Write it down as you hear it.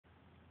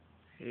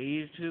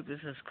Hey YouTube, this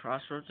is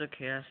Crossroads of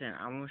Chaos and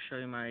I'm going to show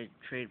you my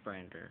trade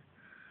binder.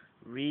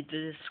 Read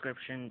the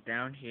description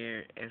down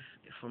here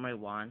for my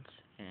wants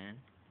and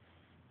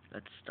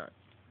let's start.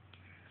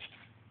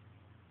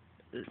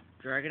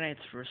 Dragonite's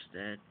first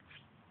dead.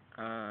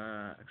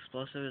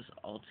 Explosive is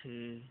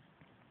Ulti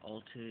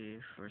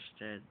first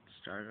dead,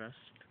 Stardust.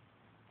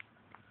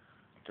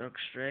 Dark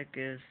Strike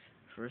is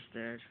first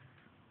dead.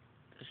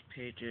 This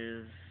page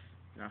is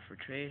not for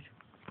trade.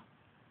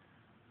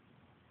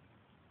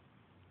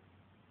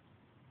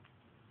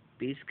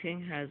 Beast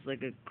King has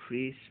like a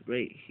crease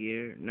right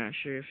here. Not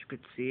sure if you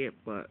could see it,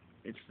 but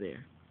it's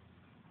there.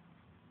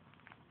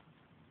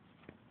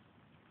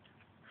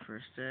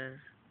 First dead.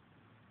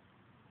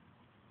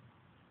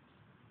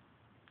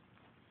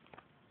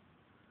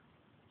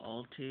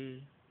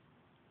 Ulti.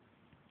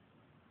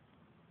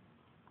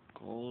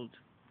 Gold.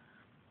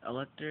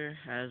 Elector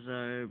has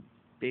a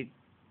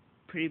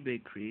pretty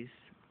big crease.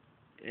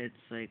 It's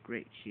like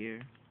right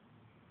here.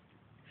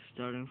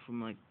 Starting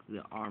from like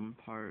the arm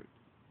part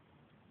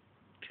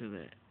to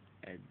the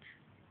edge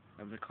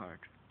of the card.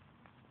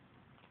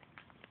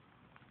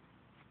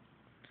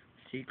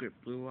 Secret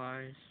Blue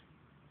Eyes,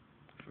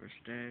 first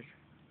dead.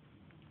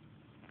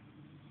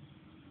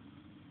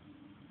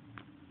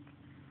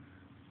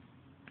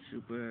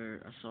 Super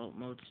Assault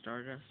Mode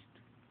Stardust,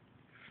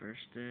 first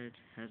dead,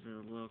 has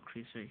a little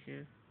crease right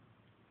here.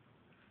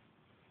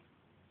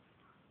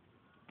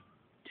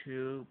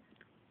 2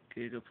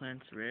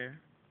 Gigaplants rare,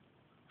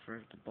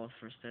 both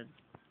first dead.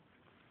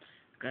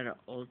 Got an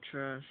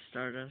Ultra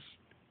Stardust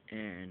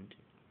and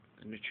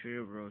a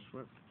Naturia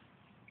Rosewhip.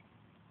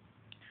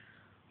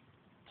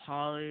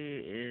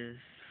 Poly is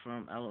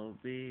from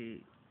LOB,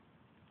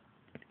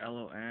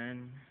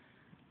 LON,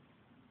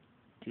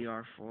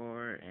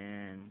 DR4,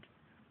 and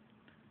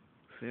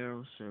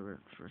Pharaoh Servant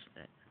first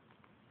dead.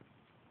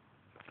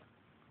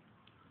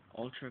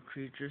 Ultra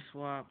Creature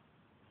Swap,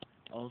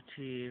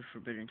 Ulti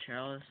Forbidden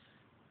Chalice,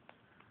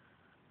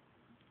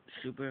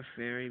 Super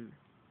Fairy,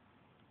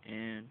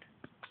 and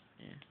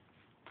yeah.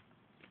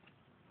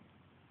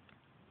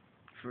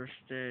 First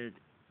dead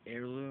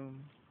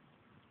Heirloom,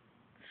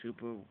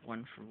 Super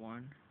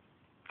 1-for-1.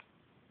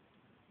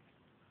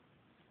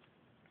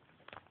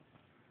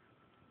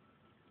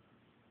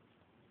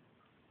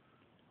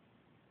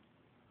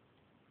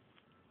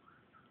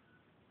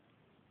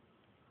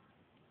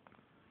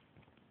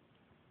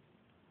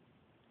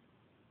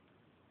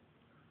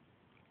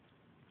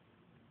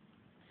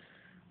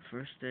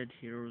 First dead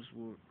Heroes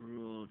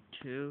Rule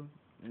 2,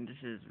 and this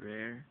is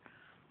rare.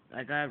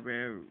 I got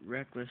rare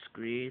Reckless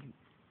Greed.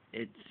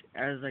 It's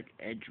as like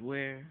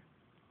edgeware,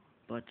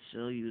 but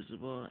still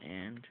usable,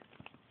 and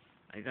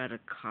I got a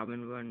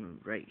common one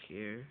right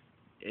here.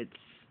 It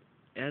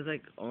has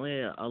like only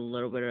a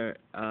little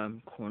bit of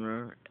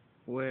corner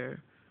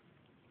wear,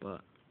 but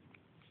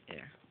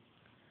yeah.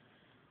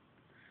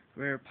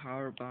 Rare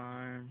Power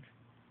Bond,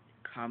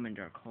 common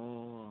Dark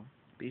Hole,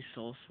 Beast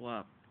Soul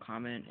Swap,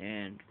 common,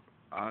 and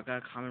I got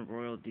a common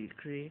Royal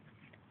Decree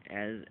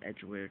as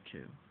edgeware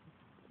too.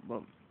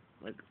 Well,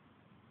 like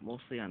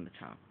mostly on the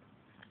top.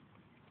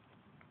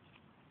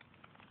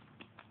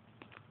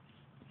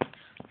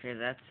 Okay,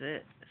 that's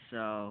it.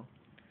 So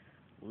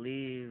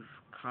leave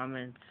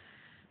comments,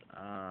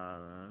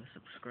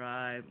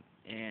 subscribe,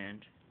 and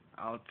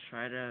I'll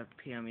try to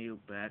PM you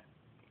back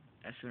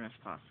as soon as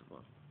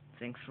possible.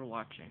 Thanks for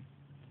watching.